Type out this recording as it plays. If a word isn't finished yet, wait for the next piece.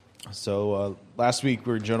So last week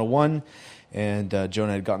we were in Jonah 1, and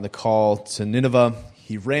Jonah had gotten the call to Nineveh.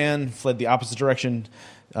 He ran, fled the opposite direction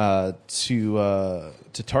to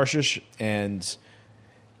Tarshish, and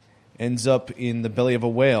ends up in the belly of a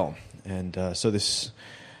whale. And so this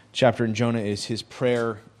chapter in Jonah is his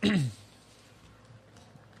prayer,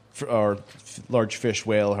 or large fish,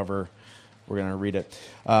 whale, however we're going to read it.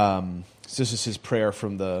 So this is his prayer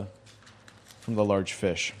from the large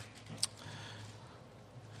fish.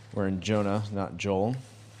 We're in Jonah, not Joel.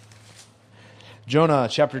 Jonah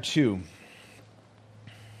chapter 2.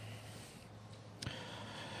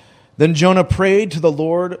 Then Jonah prayed to the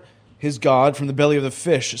Lord his God from the belly of the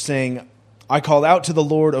fish, saying, I called out to the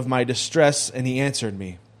Lord of my distress, and he answered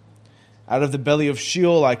me. Out of the belly of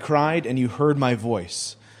Sheol I cried, and you heard my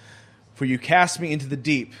voice. For you cast me into the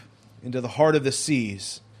deep, into the heart of the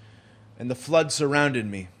seas, and the flood surrounded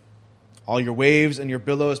me. All your waves and your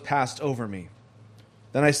billows passed over me.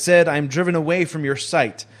 Then I said, I am driven away from your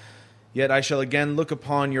sight, yet I shall again look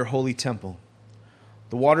upon your holy temple.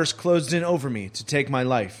 The waters closed in over me to take my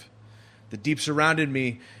life. The deep surrounded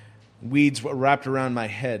me, weeds were wrapped around my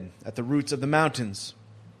head at the roots of the mountains.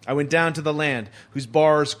 I went down to the land, whose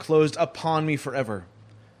bars closed upon me forever.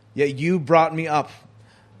 Yet you brought me up,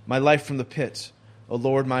 my life from the pit, O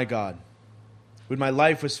Lord my God. When my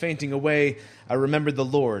life was fainting away, I remembered the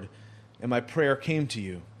Lord, and my prayer came to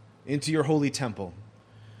you, into your holy temple.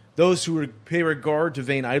 Those who pay regard to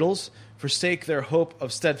vain idols forsake their hope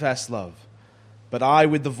of steadfast love. But I,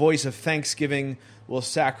 with the voice of thanksgiving, will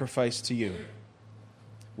sacrifice to you.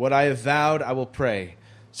 What I have vowed, I will pray.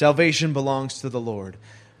 Salvation belongs to the Lord.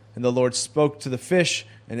 And the Lord spoke to the fish,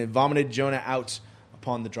 and it vomited Jonah out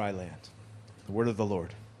upon the dry land. The word of the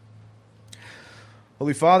Lord.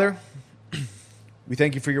 Holy Father, we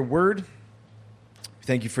thank you for your word. We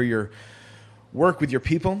thank you for your work with your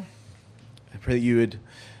people. I pray that you would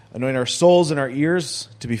anoint our souls and our ears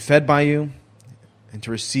to be fed by you and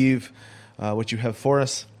to receive what you have for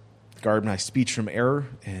us. Guard my speech from error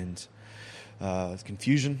and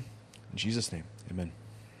confusion. In Jesus' name, amen.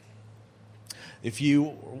 If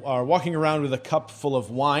you are walking around with a cup full of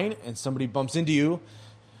wine and somebody bumps into you,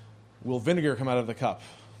 will vinegar come out of the cup?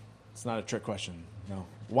 It's not a trick question. No.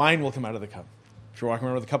 Wine will come out of the cup. If you're walking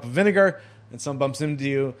around with a cup of vinegar and someone bumps into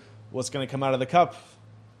you, what's going to come out of the cup?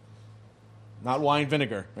 Not wine,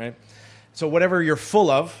 vinegar, right? So whatever you're full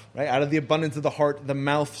of, right, out of the abundance of the heart, the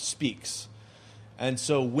mouth speaks. And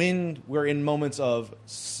so when we're in moments of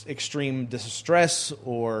extreme distress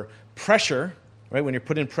or pressure, right, when you're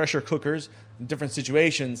put in pressure cookers in different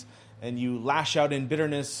situations and you lash out in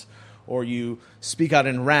bitterness or you speak out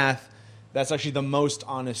in wrath, that's actually the most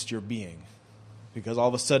honest you're being. Because all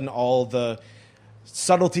of a sudden all the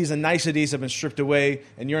subtleties and niceties have been stripped away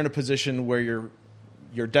and you're in a position where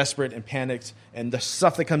you're desperate and panicked, and the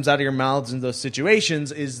stuff that comes out of your mouths in those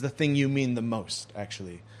situations is the thing you mean the most,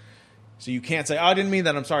 actually. So you can't say, oh, I didn't mean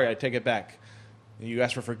that, I'm sorry, I take it back. And you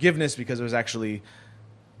ask for forgiveness because it was actually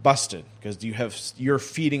busted, because you're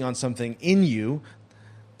feeding on something in you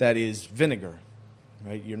that is vinegar.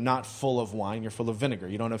 Right? You're not full of wine, you're full of vinegar.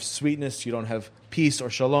 You don't have sweetness, you don't have peace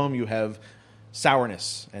or shalom, you have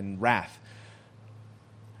sourness and wrath.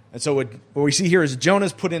 And so what we see here is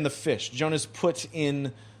Jonah's put in the fish. Jonah's put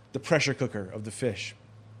in the pressure cooker of the fish.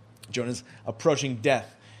 Jonah's approaching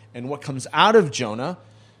death. And what comes out of Jonah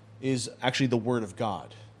is actually the word of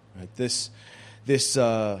God. Right? This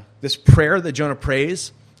prayer that Jonah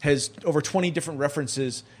prays has over 20 different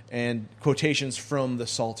references and quotations from the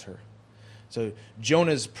Psalter. So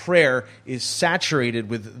Jonah's prayer is saturated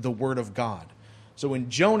with the word of God. So when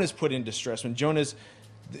Jonah's put in distress, when Jonah's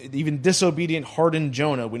even disobedient, hardened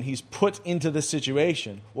Jonah, when he's put into this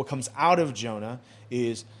situation, what comes out of Jonah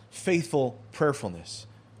is faithful prayerfulness,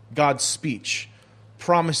 God's speech,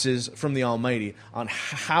 promises from the Almighty on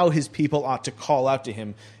how his people ought to call out to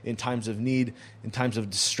him in times of need, in times of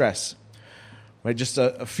distress. Right, just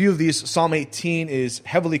a few of these. Psalm 18 is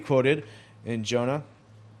heavily quoted in Jonah.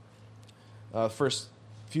 First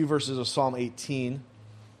few verses of Psalm 18,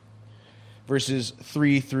 verses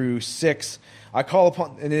 3 through 6. I call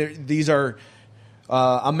upon, and these are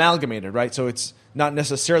amalgamated, right? So it's not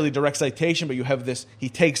necessarily direct citation, but you have this, he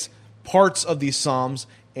takes parts of these Psalms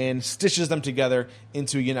and stitches them together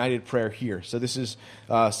into a united prayer here. So this is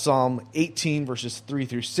Psalm 18, verses 3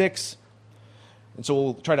 through 6. And so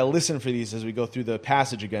we'll try to listen for these as we go through the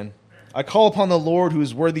passage again. I call upon the Lord who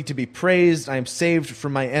is worthy to be praised. I am saved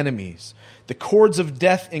from my enemies. The cords of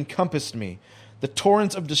death encompassed me. The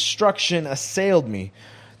torrents of destruction assailed me.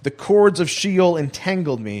 The cords of Sheol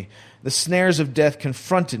entangled me. The snares of death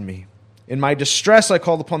confronted me. In my distress I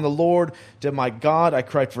called upon the Lord. To my God I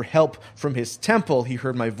cried for help. From his temple he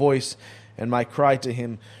heard my voice, and my cry to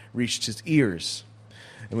him reached his ears.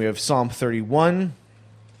 And we have Psalm 31,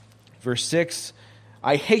 verse 6.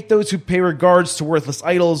 I hate those who pay regards to worthless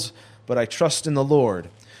idols, but I trust in the Lord.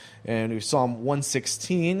 And we have Psalm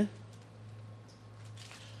 116,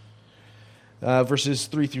 verses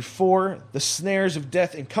 3 through 4. The snares of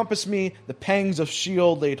death encompassed me. The pangs of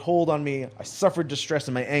Sheol laid hold on me. I suffered distress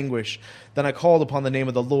in my anguish. Then I called upon the name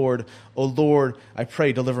of the Lord. O Lord, I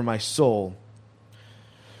pray, deliver my soul.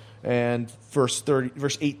 And verse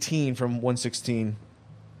 18 from 116.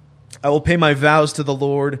 I will pay my vows to the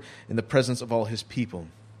Lord in the presence of all his people.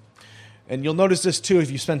 And you'll notice this too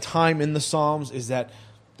if you spend time in the Psalms, is that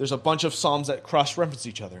there's a bunch of Psalms that cross-reference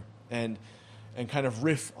each other and kind of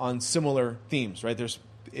riff on similar themes, right?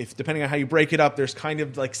 Depending on how you break it up, there's kind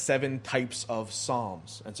of like 7 types of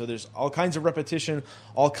Psalms. And so there's all kinds of repetition,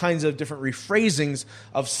 all kinds of different rephrasings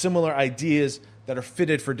of similar ideas that are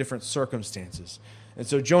fitted for different circumstances. And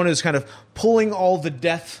so Jonah is kind of pulling all the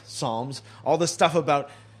death Psalms, all the stuff about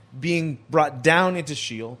being brought down into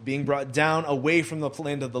Sheol, being brought down away from the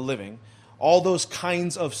land of the living. All those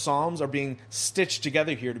kinds of Psalms are being stitched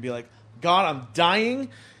together here to be like, God, I'm dying.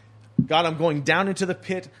 God, I'm going down into the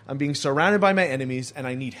pit. I'm being surrounded by my enemies, and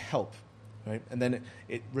I need help. Right? And then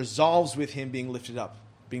it resolves with him being lifted up,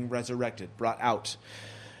 being resurrected, brought out.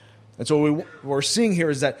 And so what we're seeing here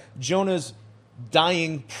is that Jonah's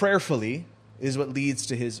dying prayerfully is what leads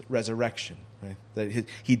to his resurrection. Right? That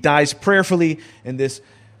he dies prayerfully, and this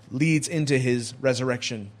leads into his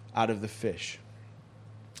resurrection out of the fish.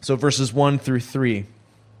 So verses 1 through 3.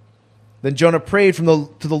 Then Jonah prayed to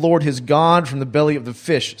the Lord his God from the belly of the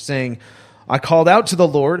fish, saying, I called out to the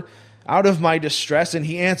Lord out of my distress, and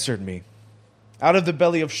he answered me. Out of the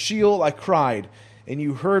belly of Sheol I cried, and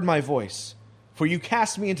you heard my voice. For you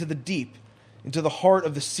cast me into the deep, into the heart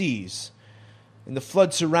of the seas, and the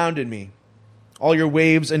flood surrounded me. All your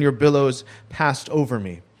waves and your billows passed over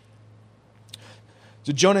me.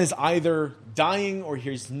 So Jonah is either dying, or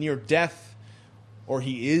he's near death, or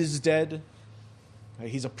he is dead.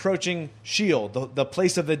 He's approaching Sheol, the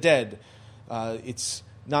place of the dead. It's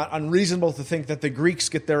not unreasonable to think that the Greeks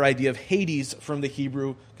get their idea of Hades from the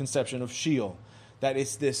Hebrew conception of Sheol, that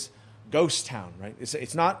it's this ghost town, right?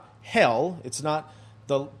 It's not hell, it's not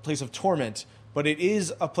the place of torment, but it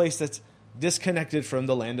is a place that's disconnected from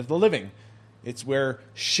the land of the living. It's where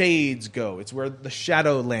shades go. It's where the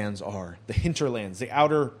shadow lands are, the hinterlands, the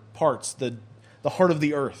outer parts, the heart of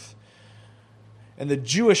the earth. And the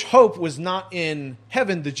Jewish hope was not in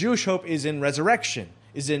heaven. The Jewish hope is in resurrection,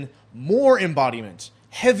 is in more embodiment,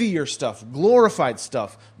 heavier stuff, glorified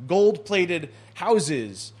stuff, gold-plated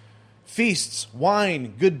houses, feasts,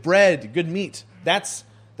 wine, good bread, good meat. That's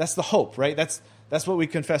the hope, right? That's what we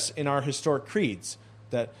confess in our historic creeds,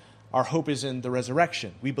 that our hope is in the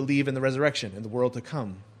resurrection. We believe in the resurrection, in the world to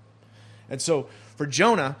come. And so for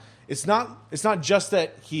Jonah, it's not just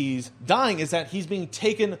that he's dying, it's that he's being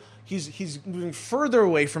taken. He's moving further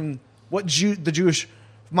away from what the Jewish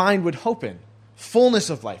mind would hope in. Fullness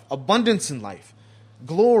of life, abundance in life,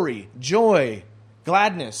 glory, joy,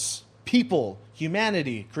 gladness, people,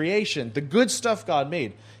 humanity, creation, the good stuff God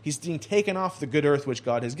made. He's being taken off the good earth which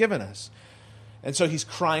God has given us. And so he's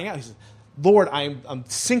crying out. He says, Lord, I'm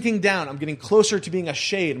sinking down. I'm getting closer to being a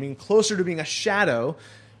shade. I'm getting closer to being a shadow.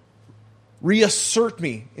 Reassert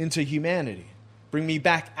me into humanity. Bring me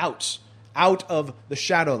back out of the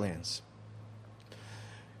shadowlands.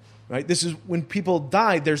 Right? This is when people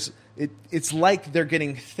die, it's like they're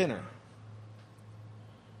getting thinner.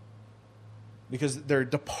 Because they're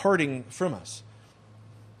departing from us.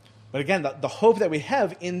 But again, the hope that we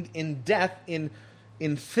have in death, in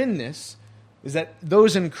thinness, is that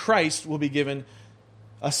those in Christ will be given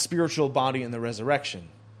a spiritual body in the resurrection.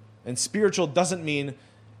 And spiritual doesn't mean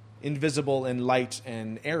invisible and light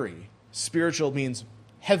and airy. Spiritual means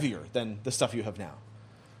heavier than the stuff you have now.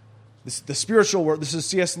 The spiritual world, this is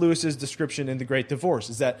C.S. Lewis's description in The Great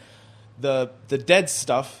Divorce, is that the dead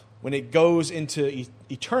stuff, when it goes into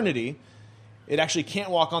eternity, it actually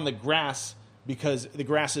can't walk on the grass because the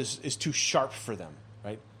grass is too sharp for them,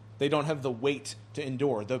 right? They don't have the weight to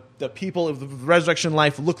endure. The people of the resurrection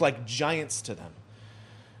life look like giants to them.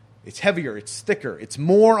 It's heavier, it's thicker, it's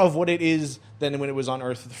more of what it is than when it was on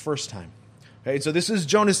earth the first time. Okay, so this is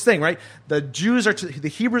Jonah's thing, right? The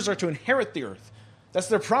Hebrews are to inherit the earth. That's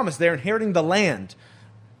their promise. They're inheriting the land.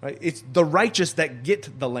 Right? It's the righteous that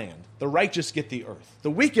get the land. The righteous get the earth.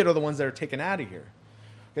 The wicked are the ones that are taken out of here.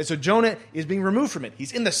 Okay, so Jonah is being removed from it.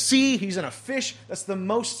 He's in the sea. He's in a fish. That's the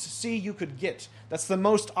most sea you could get. That's the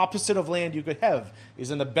most opposite of land you could have,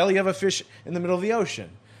 is in the belly of a fish in the middle of the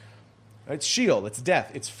ocean. Right? It's Sheol, it's death.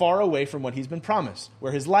 It's far away from what he's been promised,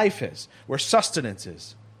 where his life is, where sustenance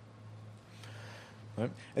is.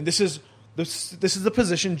 Right? And this is the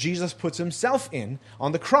position Jesus puts himself in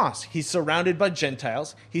on the cross. He's surrounded by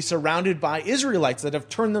Gentiles. He's surrounded by Israelites that have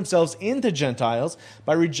turned themselves into Gentiles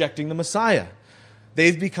by rejecting the Messiah.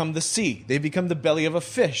 They've become the sea. They've become the belly of a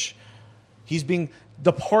fish. He's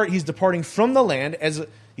departing from the land as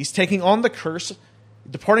he's taking on the curse,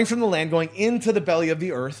 departing from the land, going into the belly of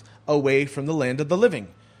the earth, away from the land of the living.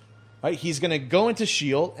 Right? He's going to go into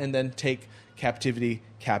Sheol and then take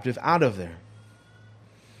captive out of there.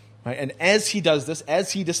 Right? And as he does this,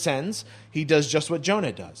 as he descends, he does just what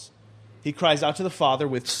Jonah does. He cries out to the Father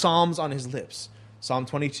with psalms on his lips. Psalm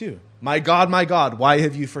 22, my God, why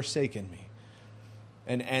have you forsaken me?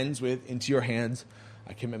 And ends with, into your hands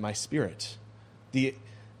I commit my spirit. The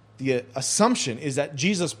assumption is that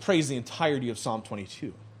Jesus prays the entirety of Psalm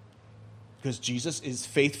 22. Because Jesus is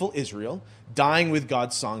faithful Israel, dying with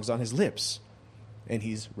God's songs on his lips. And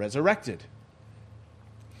he's resurrected.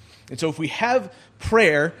 And so if we have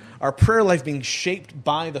prayer, our prayer life being shaped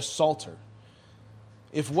by the Psalter,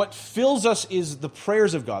 if what fills us is the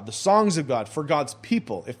prayers of God, the songs of God for God's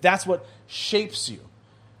people, if that's what shapes you,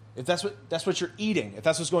 if that's what you're eating, if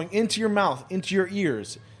that's what's going into your mouth, into your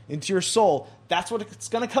ears, into your soul, that's what it's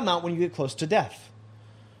going to come out when you get close to death.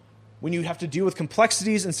 When you have to deal with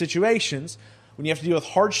complexities and situations, when you have to deal with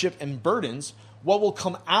hardship and burdens, what will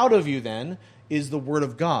come out of you then is the Word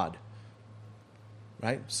of God.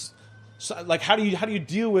 Right? So, like, how do you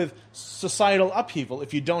deal with societal upheaval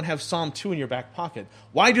if you don't have Psalm 2 in your back pocket?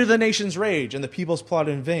 Why do the nations rage and the peoples plot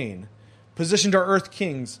in vain? Positioned are earth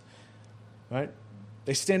kings, right?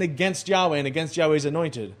 They stand against Yahweh and against Yahweh's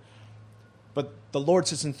anointed. But the Lord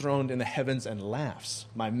sits enthroned in the heavens and laughs.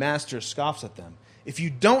 My master scoffs at them. If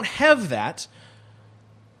you don't have that,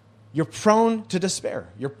 you're prone to despair.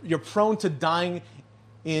 You're prone to dying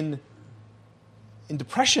in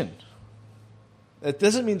depression. That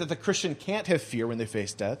doesn't mean that the Christian can't have fear when they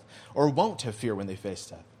face death or won't have fear when they face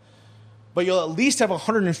death. But you'll at least have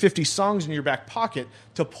 150 songs in your back pocket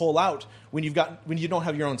to pull out when you don't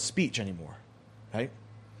have your own speech anymore. Right?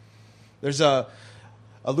 There's a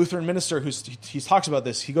Lutheran minister he talks about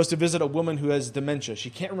this. He goes to visit a woman who has dementia.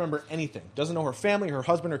 She can't remember anything. Doesn't know her family, her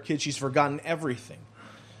husband, her kids. She's forgotten everything.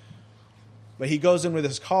 But he goes in with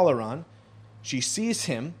his collar on. She sees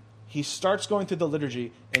him. He starts going through the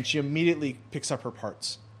liturgy, and she immediately picks up her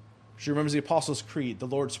parts. She remembers the Apostles' Creed, the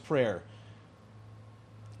Lord's Prayer,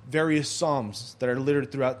 various psalms that are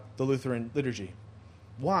littered throughout the Lutheran liturgy.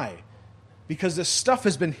 Why? Because this stuff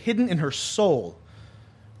has been hidden in her soul,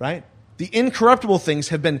 right? The incorruptible things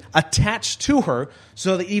have been attached to her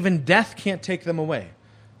so that even death can't take them away.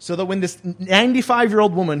 So that when this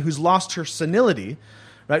 95-year-old woman who's lost her senility,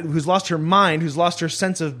 right, who's lost her mind, who's lost her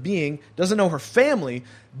sense of being, doesn't know her family,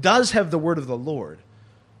 does have the word of the Lord.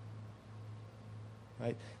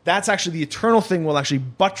 Right? That's actually the eternal thing will actually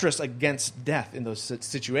buttress against death in those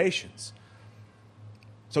situations.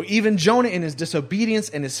 So even Jonah in his disobedience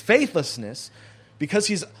and his faithlessness, because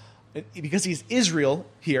he's Israel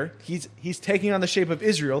here, he's taking on the shape of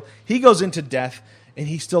Israel, he goes into death and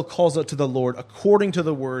he still calls out to the Lord according to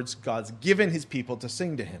the words God's given his people to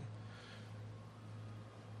sing to him.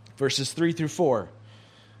 Verses 3 through 4.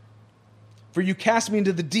 For you cast me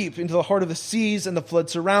into the deep, into the heart of the seas, and the flood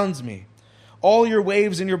surrounds me. All your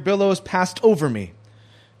waves and your billows passed over me.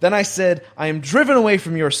 Then I said, I am driven away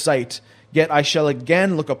from your sight, yet I shall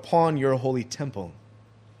again look upon your holy temple.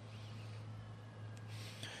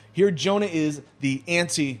 Here Jonah is the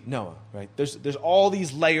anti-Noah, right? There's all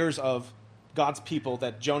these layers of God's people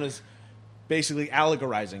that Jonah's basically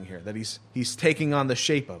allegorizing here, that he's taking on the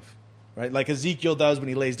shape of. Right? Like Ezekiel does when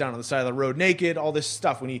he lays down on the side of the road naked, all this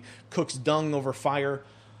stuff, when he cooks dung over fire.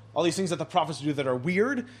 All these things that the prophets do that are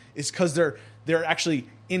weird is because they're actually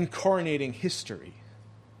incarnating history.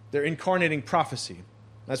 They're incarnating prophecy.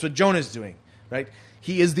 That's what Jonah's doing, right?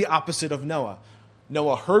 He is the opposite of Noah.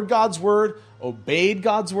 Noah heard God's word, obeyed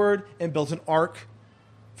God's word, and built an ark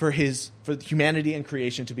for humanity and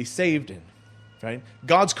creation to be saved in. Right?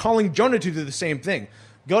 God's calling Jonah to do the same thing.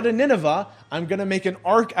 Go to Nineveh, I'm going to make an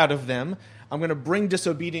ark out of them. I'm going to bring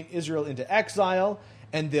disobedient Israel into exile,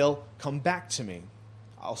 and they'll come back to me.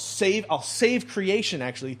 I'll save creation,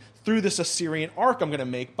 actually, through this Assyrian ark I'm going to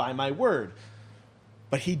make by my word.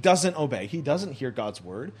 But he doesn't obey. He doesn't hear God's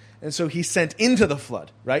word. And so he's sent into the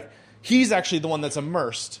flood, right? He's actually the one that's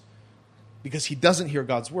immersed because he doesn't hear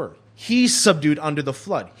God's word. He's subdued under the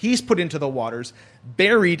flood. He's put into the waters,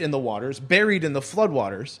 buried in the waters, buried in the flood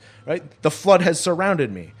waters, right? The flood has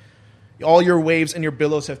surrounded me. All your waves and your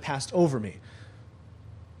billows have passed over me.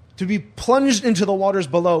 To be plunged into the waters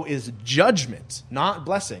below is judgment, not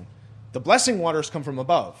blessing. The blessing waters come from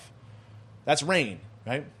above. That's rain,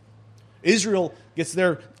 right? Israel gets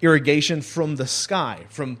their irrigation from the sky,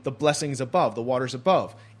 from the blessings above, the waters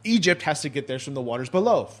above. Egypt has to get theirs from the waters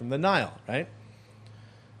below, from the Nile, right?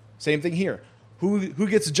 Same thing here. Who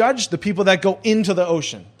gets judged? The people that go into the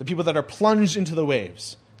ocean, the people that are plunged into the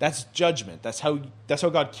waves. That's judgment. That's how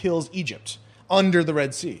God kills Egypt, under the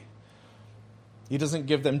Red Sea. He doesn't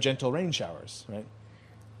give them gentle rain showers, right?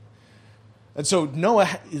 And so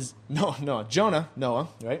Jonah,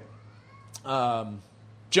 right?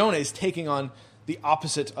 Jonah is taking on the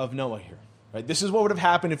opposite of Noah here, right? This is what would have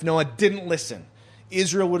happened if Noah didn't listen.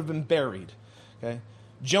 Israel would have been buried, okay?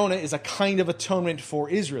 Jonah is a kind of atonement for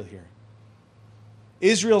Israel here.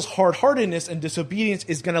 Israel's hard-heartedness and disobedience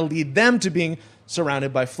is going to lead them to being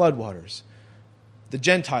surrounded by floodwaters. The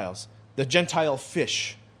Gentiles, the Gentile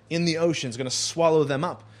fish in the ocean is going to swallow them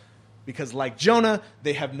up because, like Jonah,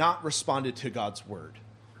 they have not responded to God's word.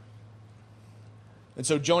 And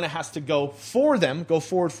so Jonah has to go forward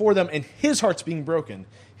for them, and his heart's being broken.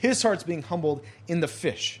 His heart's being humbled in the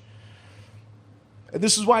fish. And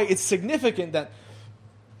this is why it's significant that,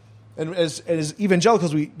 and as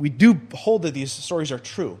evangelicals, we do hold that these stories are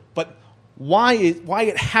true. But why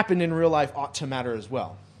it happened in real life ought to matter as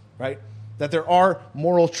well, right? That there are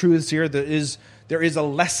moral truths here. There is a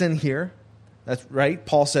lesson here. That's right.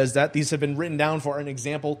 Paul says that. These have been written down for an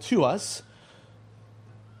example to us.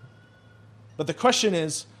 But the question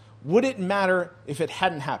is, would it matter if it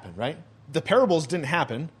hadn't happened, right? The parables didn't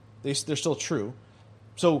happen. They're still true.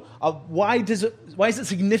 So why is it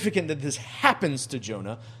significant that this happens to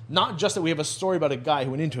Jonah, not just that we have a story about a guy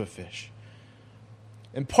who went into a fish?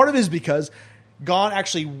 And part of it is because God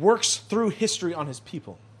actually works through history on his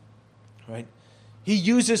people, right? He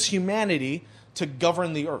uses humanity to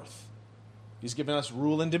govern the earth. He's given us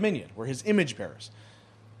rule and dominion. We're his image bearers.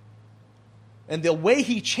 And the way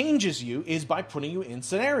he changes you is by putting you in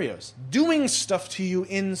scenarios, doing stuff to you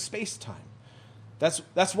in space-time.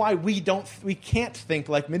 That's why we can't think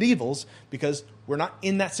like medievals, because we're not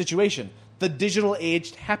in that situation. The digital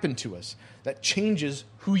age happened to us. That changes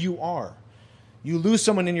who you are. You lose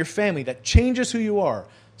someone in your family, that changes who you are.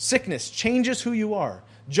 Sickness changes who you are.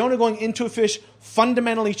 Jonah going into a fish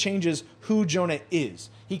fundamentally changes who Jonah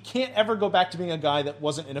is. He can't ever go back to being a guy that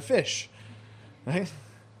wasn't in a fish, right?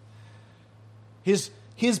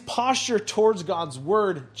 His posture towards God's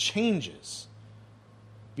word changes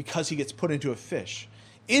because he gets put into a fish.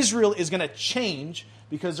 Israel is going to change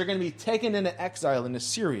because they're going to be taken into exile in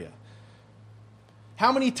Assyria.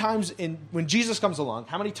 How many times when Jesus comes along,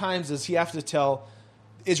 how many times does he have to tell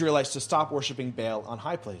Israelites to stop worshiping Baal on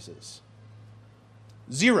high places?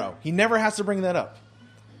 0. He never has to bring that up.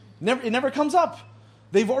 It never comes up.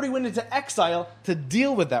 They've already went into exile to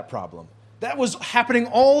deal with that problem. That was happening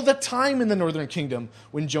all the time in the northern kingdom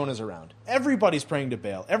when Jonah's around. Everybody's praying to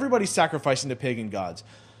Baal. Everybody's sacrificing to pagan gods.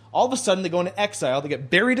 All of a sudden, they go into exile. They get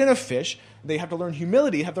buried in a fish. They have to learn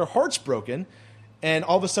humility, have their hearts broken. And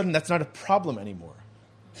all of a sudden, that's not a problem anymore.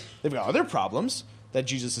 They've got other problems that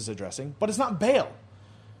Jesus is addressing, but it's not Baal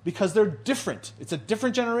because they're different. It's a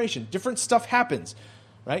different generation. Different stuff happens,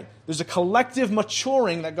 right? There's a collective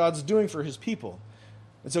maturing that God's doing for his people.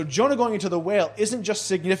 And so Jonah going into the whale isn't just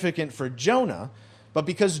significant for Jonah, but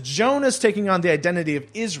because Jonah's taking on the identity of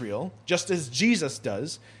Israel, just as Jesus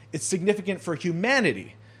does, it's significant for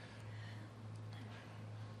humanity.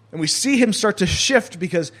 And we see him start to shift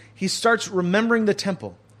because he starts remembering the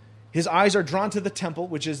temple. His eyes are drawn to the temple,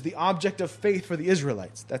 which is the object of faith for the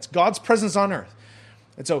Israelites. That's God's presence on earth.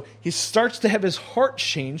 And so he starts to have his heart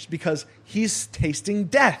changed because he's tasting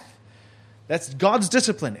death. That's God's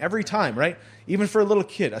discipline every time, right? Even for a little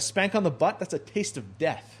kid, a spank on the butt, that's a taste of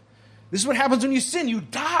death. This is what happens when you sin. You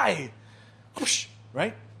die. Whoosh,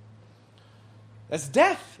 right? That's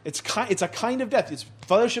death. It's a kind of death. Its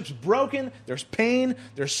fellowship's broken. There's pain.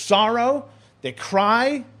 There's sorrow. They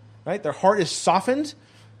cry, right? Their heart is softened,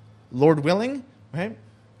 Lord willing, right?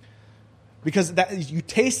 Because you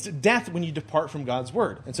taste death when you depart from God's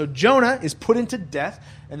word. And so Jonah is put into death,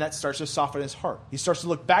 and that starts to soften his heart. He starts to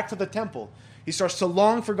look back to the temple. He starts to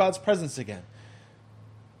long for God's presence again.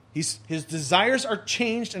 His desires are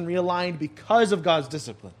changed and realigned because of God's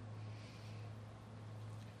discipline.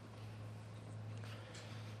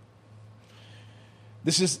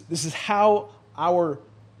 This is how our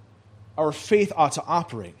faith ought to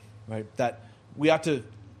operate, right? That we ought to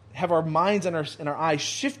have our minds and our eyes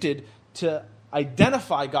shifted to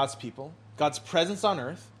identify God's people, God's presence on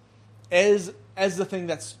earth, as the thing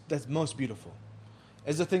that's most beautiful,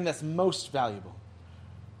 as the thing that's most valuable.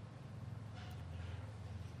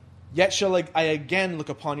 Yet shall I again look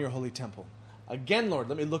upon your holy temple. Again, Lord,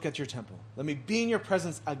 let me look at your temple. Let me be in your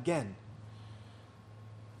presence again.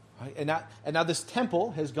 Right? And now this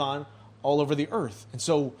temple has gone all over the earth. And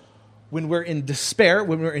so when we're in despair,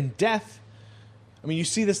 when we're in death, I mean, you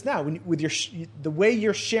see this now with the way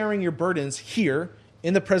you're sharing your burdens here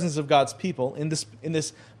in the presence of God's people in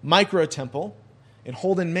this micro temple in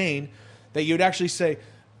Holden, Maine, that you would actually say,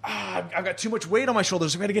 I've got too much weight on my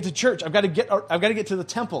shoulders. I've got to get to church. I've got to get to the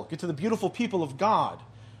temple, get to the beautiful people of God.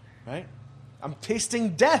 Right? I'm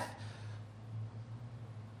tasting death.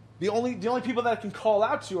 The only people that I can call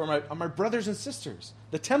out to are my brothers and sisters.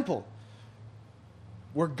 The temple,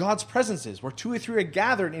 where God's presence is, where 2 or 3 are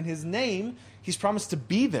gathered in his name, he's promised to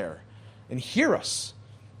be there and hear us.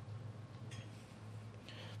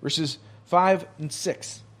 Verses 5 and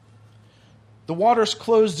 6. The waters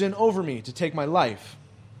closed in over me to take my life.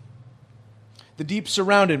 The deep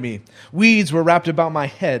surrounded me. Weeds were wrapped about my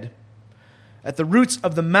head. At the roots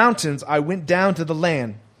of the mountains I went down to the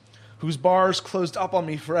land, whose bars closed up on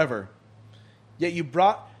me forever. Yet you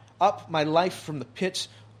brought up my life from the pit,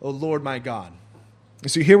 O Lord my God. And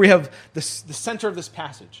so here we have the center of this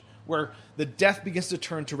passage, where the death begins to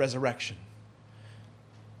turn to resurrection.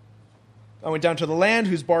 I went down to the land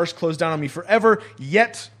whose bars closed down on me forever,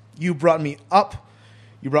 yet you brought me up.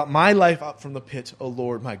 You brought my life up from the pit, O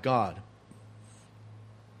Lord my God.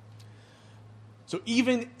 So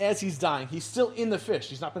even as he's dying, he's still in the fish.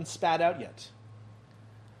 He's not been spat out yet.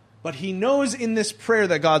 But he knows in this prayer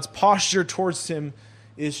that God's posture towards him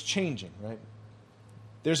is changing, right?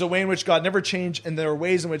 There's a way in which God never changed, and there are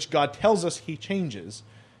ways in which God tells us he changes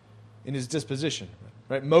in his disposition.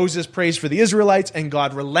 Right? Moses prays for the Israelites, and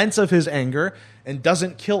God relents of his anger and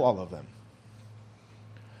doesn't kill all of them.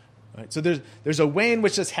 Right? So there's a way in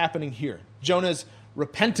which that's happening here. Jonah's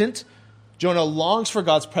repentant. Jonah longs for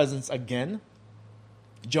God's presence again.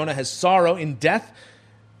 Jonah has sorrow in death,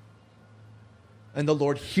 and the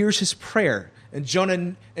Lord hears his prayer. And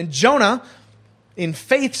Jonah, in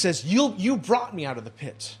faith, says, you brought me out of the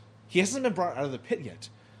pit. He hasn't been brought out of the pit yet,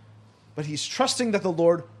 but he's trusting that the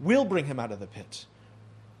Lord will bring him out of the pit.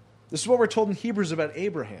 This is what we're told in Hebrews about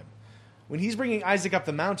Abraham. When he's bringing Isaac up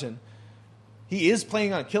the mountain, he is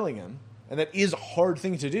planning on killing him, and that is a hard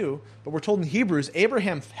thing to do. But we're told in Hebrews,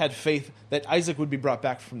 Abraham had faith that Isaac would be brought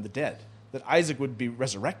back from the dead, that Isaac would be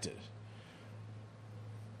resurrected.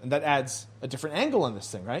 And that adds a different angle on this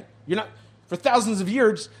thing, right? For thousands of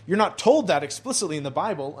years, you're not told that explicitly in the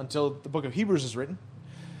Bible until the book of Hebrews is written,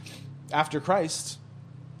 after Christ,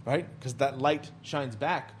 right? Because that light shines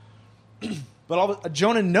back. But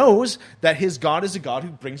Jonah knows that his God is a God who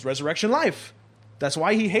brings resurrection life. That's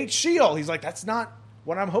why he hates Sheol. He's like, that's not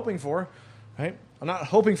what I'm hoping for, right? I'm not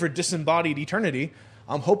hoping for disembodied eternity.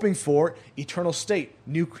 I'm hoping for eternal state,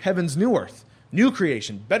 new heavens, new earth, new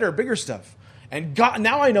creation, better, bigger stuff. And God,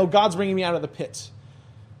 now I know God's bringing me out of the pit,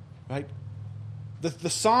 right? The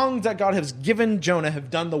songs that God has given Jonah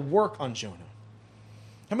have done the work on Jonah.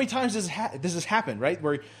 How many times this has happened, right?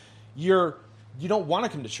 Where you don't want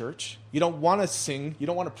to come to church. You don't want to sing. You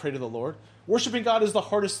don't want to pray to the Lord. Worshiping God is the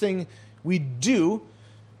hardest thing we do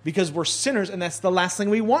because we're sinners, and that's the last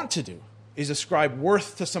thing we want to do, is ascribe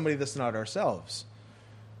worth to somebody that's not ourselves.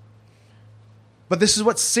 But this is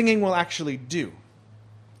what singing will actually do.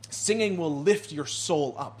 Singing will lift your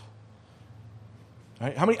soul up.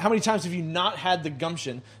 Right? How many times have you not had the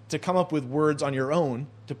gumption to come up with words on your own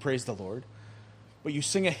to praise the Lord? But you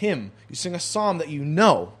sing a hymn, you sing a psalm that you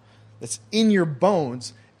know, that's in your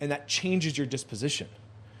bones, and that changes your disposition.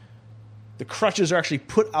 The crutches are actually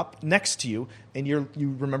put up next to you, and you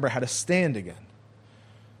remember how to stand again.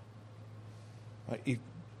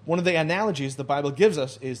 One of the analogies the Bible gives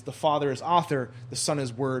us is the Father as author, the Son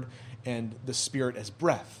as word, and the Spirit as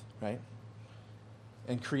breath, right?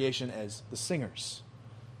 And creation as the singers.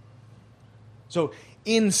 So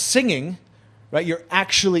in singing, right, you're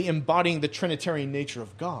actually embodying the Trinitarian nature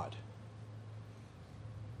of God.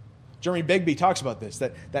 Jeremy Begbie talks about this,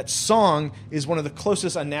 that song is one of the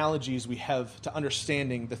closest analogies we have to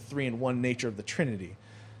understanding the three-in-one nature of the Trinity.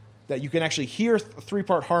 That you can actually hear a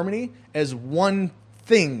three-part harmony as one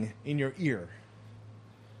thing in your ear.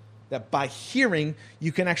 That by hearing,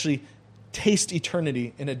 you can actually taste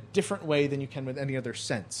eternity in a different way than you can with any other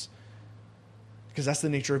sense. Because that's the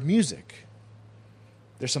nature of music.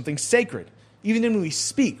 There's something sacred. Even when we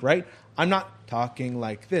speak, right? I'm not talking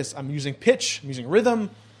like this. I'm using pitch, I'm using rhythm.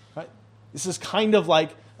 Right? This is kind of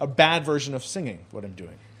like a bad version of singing, what I'm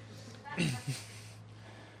doing.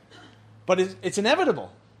 But it's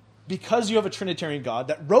inevitable. Because you have a Trinitarian God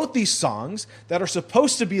that wrote these songs that are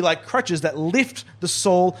supposed to be like crutches that lift the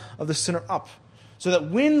soul of the sinner up. So that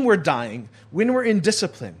when we're dying, when we're in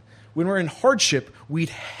discipline, when we're in hardship, we'd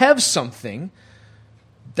have something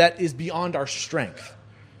that is beyond our strength.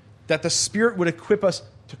 That the Spirit would equip us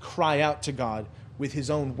to cry out to God with his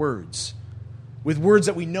own words. With words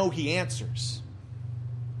that we know he answers.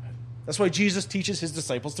 That's why Jesus teaches his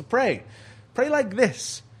disciples to pray. Pray like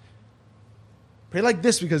this. Pray like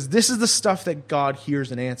this because this is the stuff that God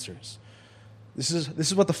hears and answers. This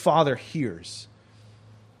is what the Father hears.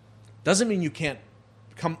 Doesn't mean you can't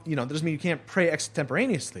doesn't mean you can't pray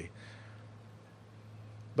extemporaneously.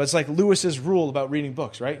 But it's like Lewis's rule about reading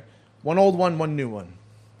books, right? One old one, one new one.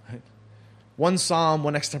 Right? One psalm,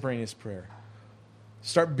 one extemporaneous prayer.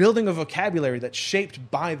 Start building a vocabulary that's shaped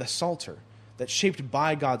by the Psalter, that's shaped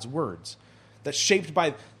by God's words, that's shaped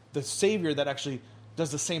by the Savior that actually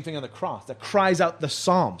does the same thing on the cross, that cries out the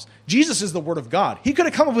Psalms. Jesus is the Word of God. He could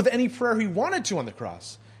have come up with any prayer he wanted to on the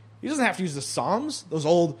cross. He doesn't have to use the Psalms, those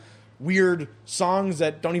old weird songs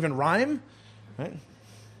that don't even rhyme, right?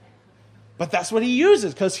 But that's what he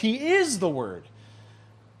uses because he is the Word.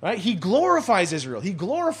 Right? He glorifies Israel. He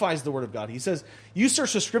glorifies the Word of God. He says, you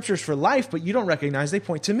search the Scriptures for life, but you don't recognize they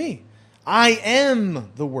point to me. I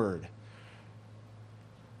am the Word.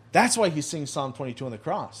 That's why he sings Psalm 22 on the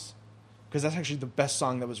cross. Because that's actually the best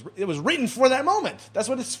song that was written for that moment. That's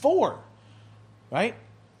what it's for. Right?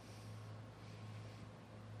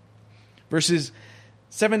 Verses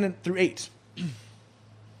 7 through 8.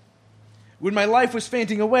 When my life was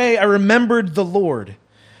fainting away, I remembered the Lord,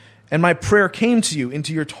 and my prayer came to you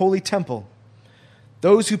into your holy temple.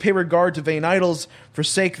 Those who pay regard to vain idols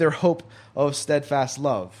forsake their hope of steadfast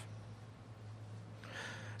love.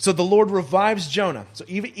 So the Lord revives Jonah. So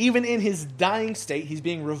even in his dying state, he's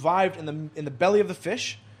being revived in the belly of the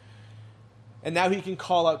fish, and now he can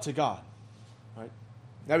call out to God. Right?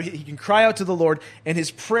 Now he can cry out to the Lord, and his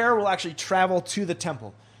prayer will actually travel to the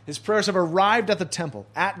temple. His prayers have arrived at the temple,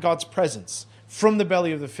 at God's presence, from the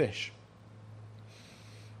belly of the fish.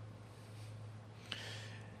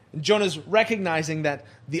 And Jonah's recognizing that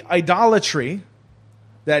the idolatry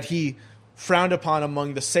that he frowned upon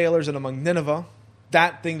among the sailors and among Nineveh,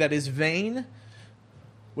 that thing that is vain,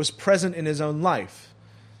 was present in his own life.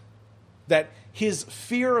 That his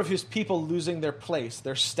fear of his people losing their place,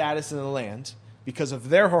 their status in the land, because of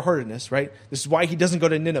their wholeheartedness, right? This is why he doesn't go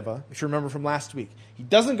to Nineveh, if you remember from last week. He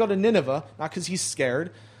doesn't go to Nineveh, not because he's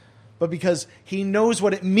scared, but because he knows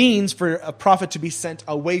what it means for a prophet to be sent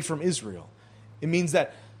away from Israel. It means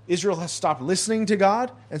that Israel has stopped listening to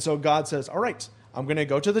God, and so God says, all right, I'm going to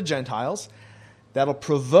go to the Gentiles. That'll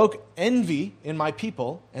provoke envy in my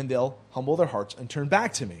people, and they'll humble their hearts and turn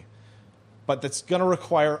back to me. But that's going to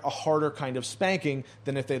require a harder kind of spanking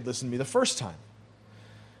than if they'd listened to me the first time.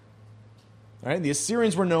 All right? The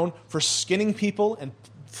Assyrians were known for skinning people and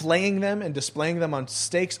flaying them and displaying them on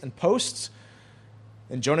stakes and posts.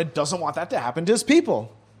 And Jonah doesn't want that to happen to his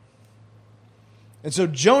people. And so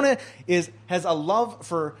Jonah has a love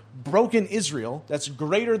for broken Israel that's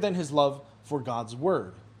greater than his love for God's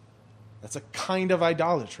word. That's a kind of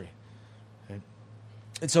idolatry. Okay?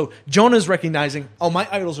 And so Jonah's recognizing, my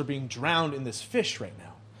idols are being drowned in this fish right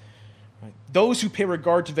now. Right? Those who pay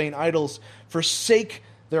regard to vain idols forsake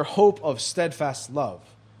their hope of steadfast love.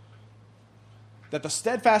 That the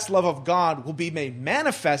steadfast love of God will be made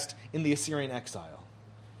manifest in the Assyrian exile.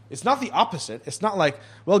 It's not the opposite. It's not like,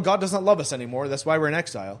 God doesn't love us anymore, that's why we're in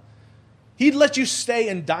exile. He'd let you stay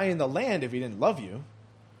and die in the land if he didn't love you.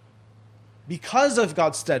 Because of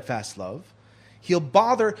God's steadfast love, he'll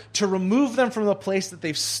bother to remove them from the place that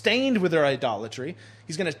they've stained with their idolatry.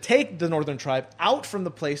 He's going to take the northern tribe out from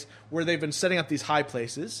the place where they've been setting up these high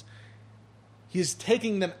places. He's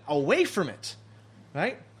taking them away from it,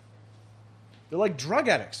 right? They're like drug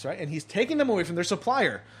addicts, right? And he's taking them away from their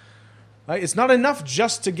supplier. Right? It's not enough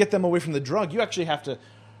just to get them away from the drug. You actually have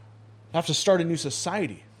to start a new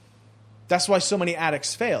society. That's why so many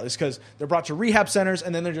addicts fail, is because they're brought to rehab centers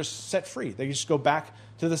and then they're just set free. They just go back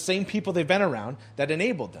to the same people they've been around that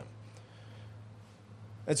enabled them.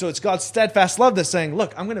 And so it's God's steadfast love that's saying,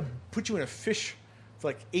 look, I'm going to put you in a fish for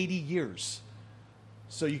like 80 years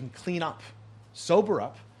so you can clean up, sober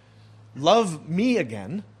up, love me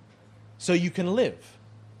again so you can live.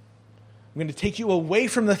 I'm going to take you away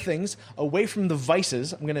from the things, away from the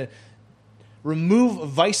vices. I'm going to remove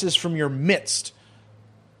vices from your midst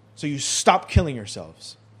so you stop killing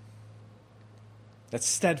yourselves. That's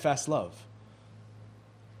steadfast love.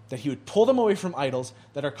 That he would pull them away from idols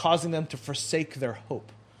that are causing them to forsake their hope.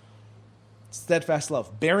 Steadfast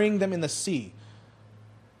love. Burying them in the sea.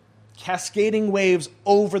 Cascading waves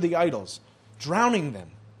over the idols. Drowning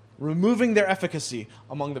them. Removing their efficacy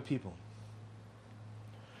among the people.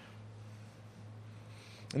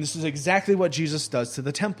 And this is exactly what Jesus does to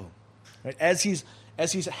the temple. Right? As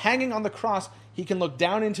as he's hanging on the cross, he can look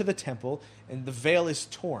down into the temple and the veil is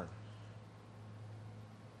torn.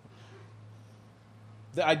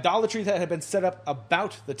 The idolatry that had been set up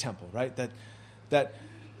about the temple, right? That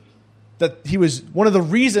he was, one of the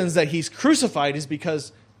reasons that he's crucified is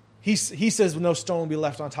because he says no stone will be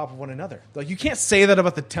left on top of one another. Like, you can't say that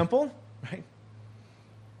about the temple, right?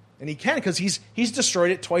 And he can, because he's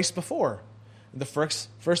destroyed it twice before. In the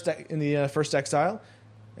first exile,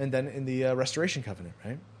 and then in the restoration covenant,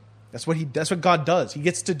 right? That's what God does. He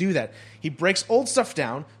gets to do that. He breaks old stuff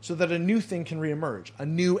down so that a new thing can reemerge, a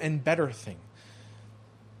new and better thing.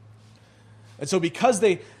 And so because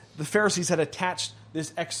the Pharisees had attached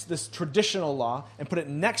this traditional law and put it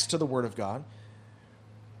next to the Word of God,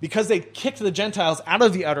 because they kicked the Gentiles out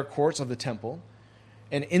of the outer courts of the temple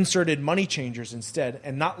and inserted money changers instead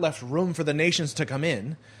and not left room for the nations to come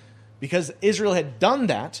in, because Israel had done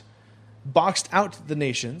that, boxed out the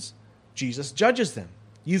nations, Jesus judges them.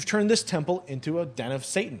 You've turned this temple into a den of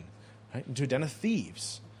Satan, right? Into a den of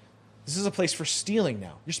thieves. This is a place for stealing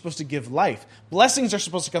now. You're supposed to give life. Blessings are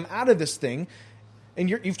supposed to come out of this thing, and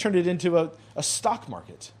you've turned it into a stock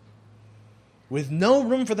market with no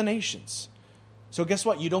room for the nations. So guess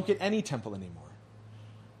what? You don't get any temple anymore.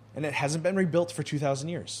 And it hasn't been rebuilt for 2,000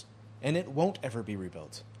 years. And it won't ever be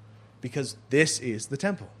rebuilt, because this is the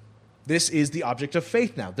temple. This is the object of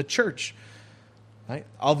faith now, the church, right?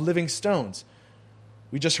 Of living stones.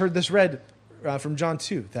 We just heard this read from John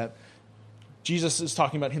 2, that Jesus is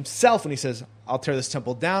talking about himself when he says, I'll tear this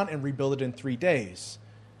temple down and rebuild it in 3 days.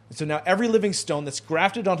 And so now every living stone that's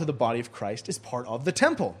grafted onto the body of Christ is part of the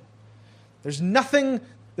temple. There's nothing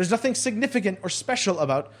significant or special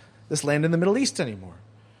about this land in the Middle East anymore.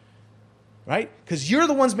 Right? Because you're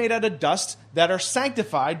the ones made out of dust that are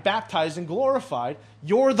sanctified, baptized, and glorified.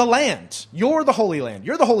 You're the land. You're the Holy Land.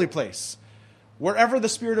 You're the holy place. Wherever the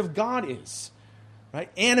Spirit of God is, right?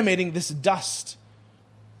 Animating this dust.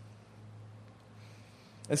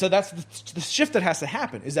 And so that's the shift that has to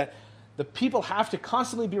happen, is that the people have to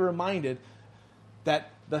constantly be reminded that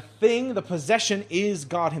the thing, the possession, is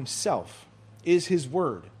God himself, is his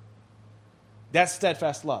word. That's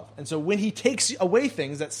steadfast love. And so when he takes away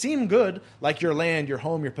things that seem good, like your land, your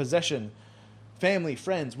home, your possession, family,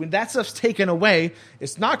 friends, when that stuff's taken away,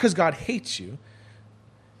 it's not because God hates you.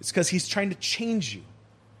 It's because he's trying to change you.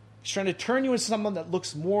 He's trying to turn you into someone that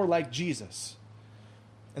looks more like Jesus.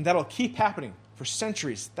 And that'll keep happening for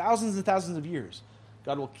centuries, thousands and thousands of years.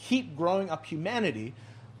 God will keep growing up humanity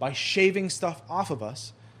by shaving stuff off of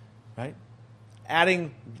us, right?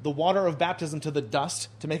 Adding the water of baptism to the dust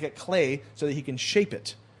to make it clay so that he can shape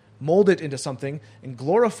it, mold it into something, and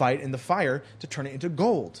glorify it in the fire to turn it into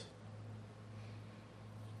gold.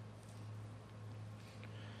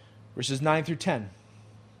 Verses 9 through 10.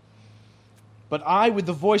 But I, with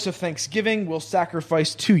the voice of thanksgiving, will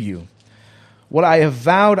sacrifice to you. What I have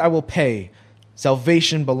vowed I will pay.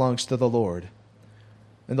 Salvation belongs to the Lord.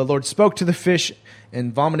 And the Lord spoke to the fish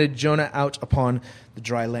and vomited Jonah out upon the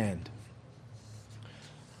dry land.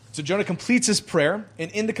 So Jonah completes his prayer,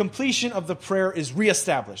 and in the completion of the prayer is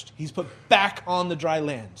reestablished. He's put back on the dry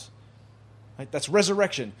land. Right? That's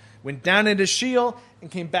resurrection. Went down into Sheol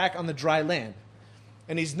and came back on the dry land.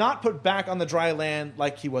 And he's not put back on the dry land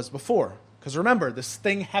like he was before. Because remember, this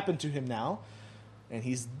thing happened to him now, and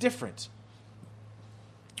he's different.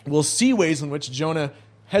 We'll see ways in which Jonah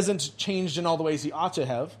hasn't changed in all the ways he ought to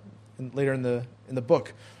have later in the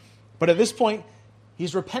book. But at this point,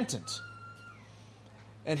 he's repentant.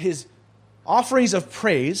 And his offerings of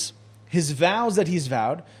praise, his vows that he's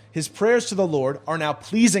vowed, his prayers to the Lord are now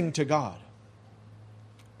pleasing to God.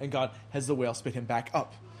 And God has the whale spit him back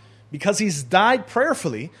up. Because he's died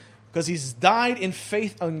prayerfully, because he's died in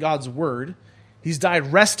faith on God's word, he's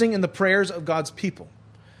died resting in the prayers of God's people.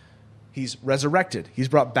 He's resurrected. He's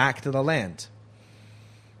brought back to the land.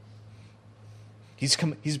 He's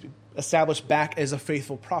established back as a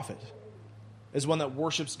faithful prophet, as one that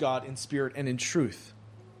worships God in spirit and in truth.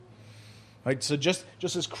 Right? So just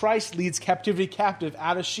as Christ leads captivity captive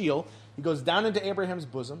out of Sheol, he goes down into Abraham's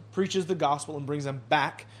bosom, preaches the gospel, and brings them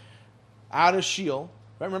back out of Sheol.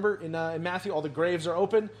 Right? Remember in Matthew, all the graves are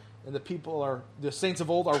open, and the saints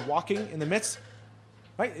of old are walking in the midst.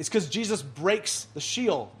 Right? It's because Jesus breaks the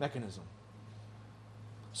Sheol mechanism.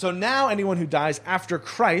 So now anyone who dies after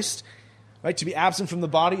Christ, right, to be absent from the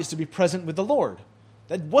body is to be present with the Lord.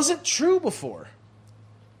 That wasn't true before.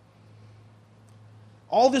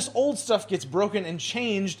 All this old stuff gets broken and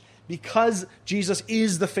changed because Jesus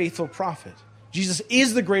is the faithful prophet. Jesus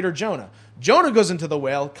is the greater Jonah. Jonah goes into the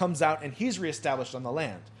whale, comes out, and he's reestablished on the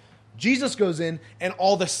land. Jesus goes in, and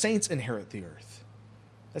all the saints inherit the earth.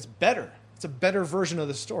 That's better. It's a better version of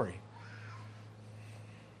the story.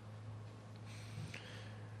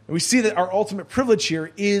 And we see that our ultimate privilege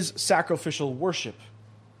here is sacrificial worship.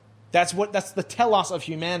 That's the telos of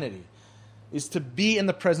humanity, is to be in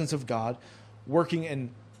the presence of God, working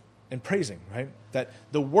and praising, right? That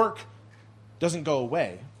the work doesn't go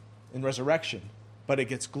away in resurrection, but it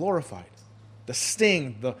gets glorified. The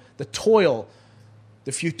sting, the toil,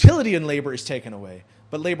 the futility in labor is taken away,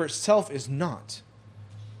 but labor itself is not.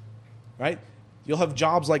 Right? You'll have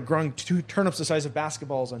jobs like growing 2 turnips the size of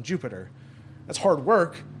basketballs on Jupiter. That's hard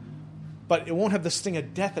work, but it won't have the sting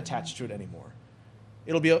of death attached to it anymore.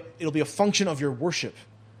 It'll be a function of your worship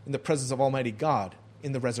in the presence of Almighty God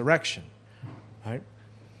in the resurrection. Right?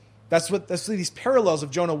 That's what these parallels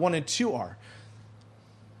of Jonah 1 and 2 are.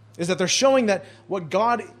 Is that they're showing that what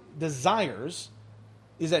God desires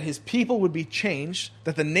is that his people would be changed,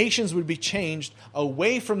 that the nations would be changed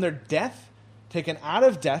away from their death, taken out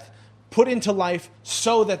of death, put into life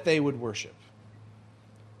so that they would worship.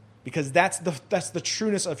 Because that's the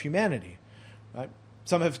trueness of humanity. Right?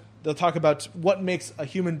 They'll talk about what makes a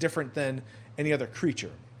human different than any other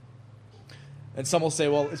creature. And some will say,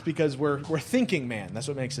 well, it's because we're thinking man. That's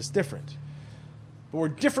what makes us different. But we're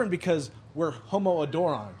different because we're homo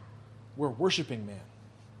adoron. We're worshiping man.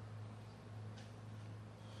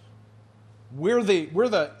 We're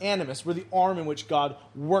the animus, we're the arm in which God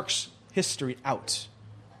works history out.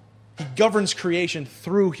 He governs creation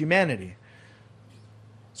through humanity.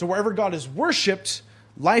 So wherever God is worshipped,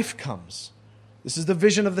 life comes. This is the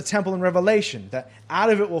vision of the temple in Revelation, that out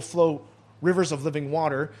of it will flow rivers of living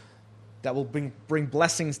water that will bring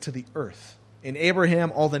blessings to the earth. In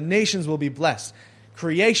Abraham, all the nations will be blessed.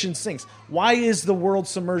 Creation sings. Why is the world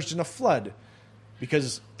submerged in a flood?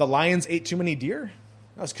 Because the lions ate too many deer?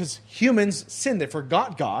 No, it's because humans sinned. They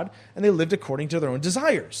forgot God, and they lived according to their own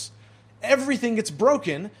desires. Everything gets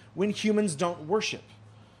broken when humans don't worship.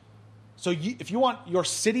 So if you want your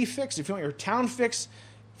city fixed, if you want your town fixed,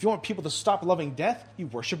 if you want people to stop loving death, you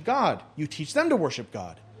worship God. You teach them to worship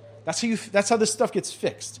God. That's how this stuff gets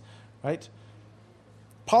fixed, right?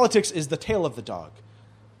 Politics is the tail of the dog.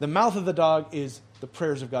 The mouth of the dog is the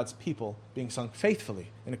prayers of God's people being sung faithfully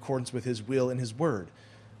in accordance with his will and his word.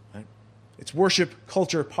 Right? It's worship,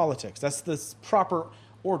 culture, politics. That's the proper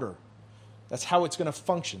order. That's how it's going to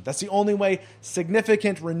function. That's the only way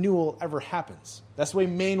significant renewal ever happens. That's the way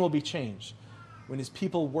Maine will be changed, when his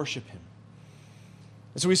people worship him.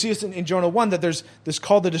 And so we see this in Jonah 1, that there's this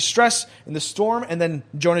call to distress in the storm, and then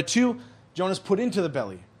Jonah 2, Jonah's put into the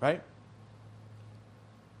belly, right?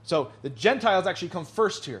 So the Gentiles actually come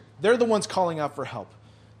first here. They're the ones calling out for help.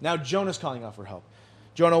 Now Jonah's calling out for help.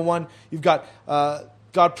 Jonah 1, you've got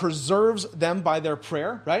God preserves them by their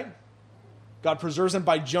prayer, right? God preserves them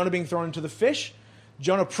by Jonah being thrown into the fish.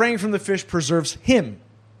 Jonah praying from the fish preserves him.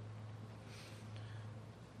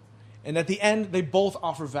 And at the end, they both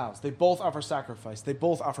offer vows. They both offer sacrifice. They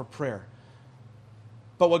both offer prayer.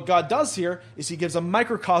 But what God does here is he gives a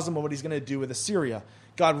microcosm of what he's going to do with Assyria.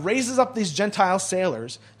 God raises up these Gentile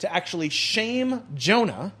sailors to actually shame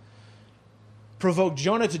Jonah, provoke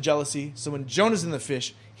Jonah to jealousy, so when Jonah's in the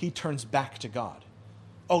fish, he turns back to God.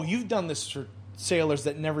 Oh, you've done this for sailors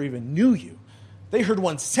that never even knew you. They heard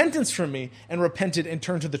one sentence from me and repented and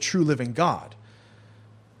turned to the true living God.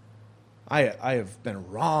 I have been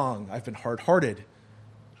wrong. I've been hard-hearted.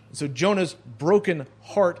 So Jonah's broken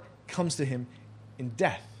heart comes to him in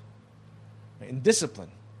death, in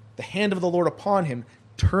discipline. The hand of the Lord upon him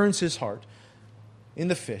turns his heart in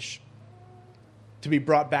the fish to be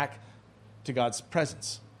brought back to God's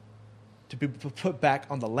presence, to be put back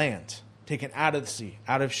on the land, taken out of the sea,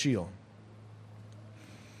 out of Sheol.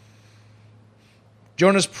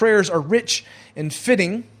 Jonah's prayers are rich and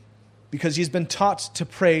fitting because he's been taught to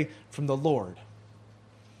pray from the Lord.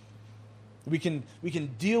 We can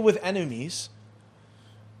deal with enemies.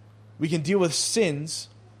 We can deal with sins.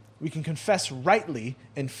 We can confess rightly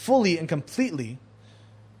and fully and completely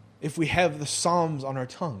if we have the Psalms on our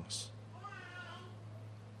tongues.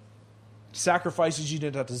 Sacrifices you do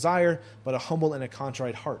not desire, but a humble and a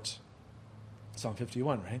contrite heart. Psalm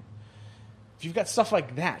 51, right? If you've got stuff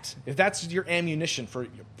like that, if that's your ammunition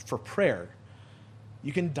for prayer,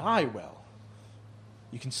 you can die well.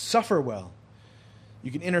 You can suffer well.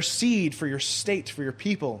 You can intercede for your state, for your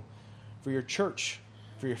people, for your church,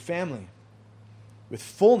 for your family, with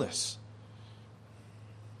fullness.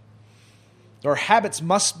 Our habits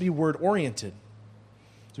must be word-oriented,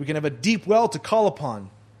 so we can have a deep well to call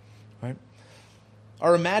upon. Right?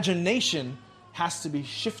 Our imagination has to be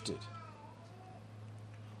shifted.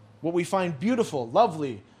 What we find beautiful,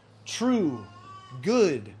 lovely, true,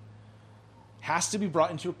 good, has to be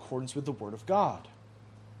brought into accordance with the Word of God.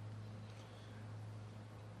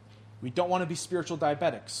 We don't want to be spiritual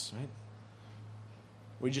diabetics, right?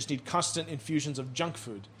 We just need constant infusions of junk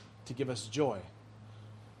food to give us joy.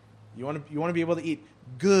 You want to be able to eat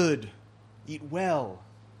good, eat well.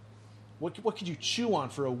 What could you chew on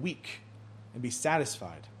for a week and be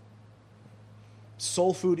satisfied?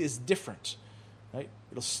 Soul food is different, right?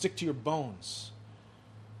 It'll stick to your bones.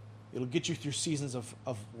 It'll get you through seasons of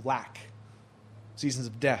lack, seasons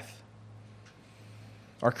of death.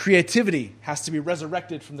 Our creativity has to be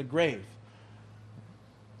resurrected from the grave.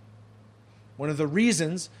 One of the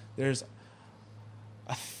reasons there's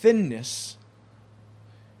a thinness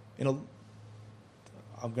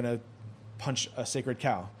I'm going to punch a sacred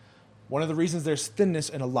cow. One of the reasons there's thinness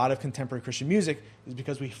in a lot of contemporary Christian music is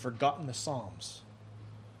because we've forgotten the Psalms.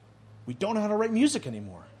 We don't know how to write music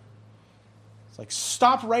anymore. It's like,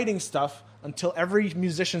 stop writing stuff until every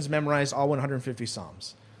musician's memorized all 150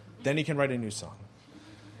 Psalms. Then he can write a new song.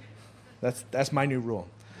 That's my new rule.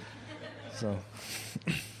 So,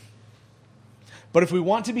 but if we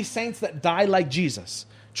want to be saints that die like Jesus,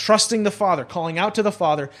 trusting the Father, calling out to the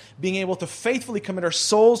Father, being able to faithfully commit our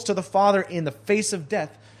souls to the Father in the face of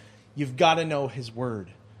death, you've got to know His Word.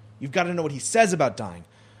 You've got to know what He says about dying,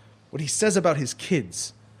 what He says about His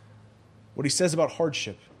kids, what He says about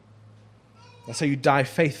hardship. That's how you die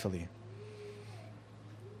faithfully.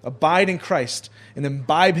 Abide in Christ and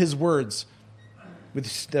imbibe His words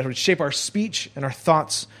that would shape our speech and our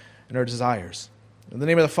thoughts and our desires. In the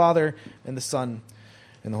name of the Father, and the Son,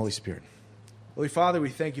 and the Holy Spirit. Holy Father, we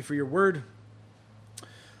thank You for Your word.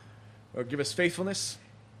 Lord, give us faithfulness.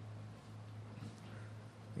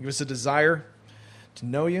 Give us a desire to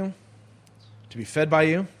know You, to be fed by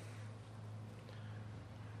You.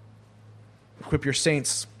 Equip Your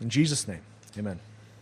saints in Jesus' name. Amen.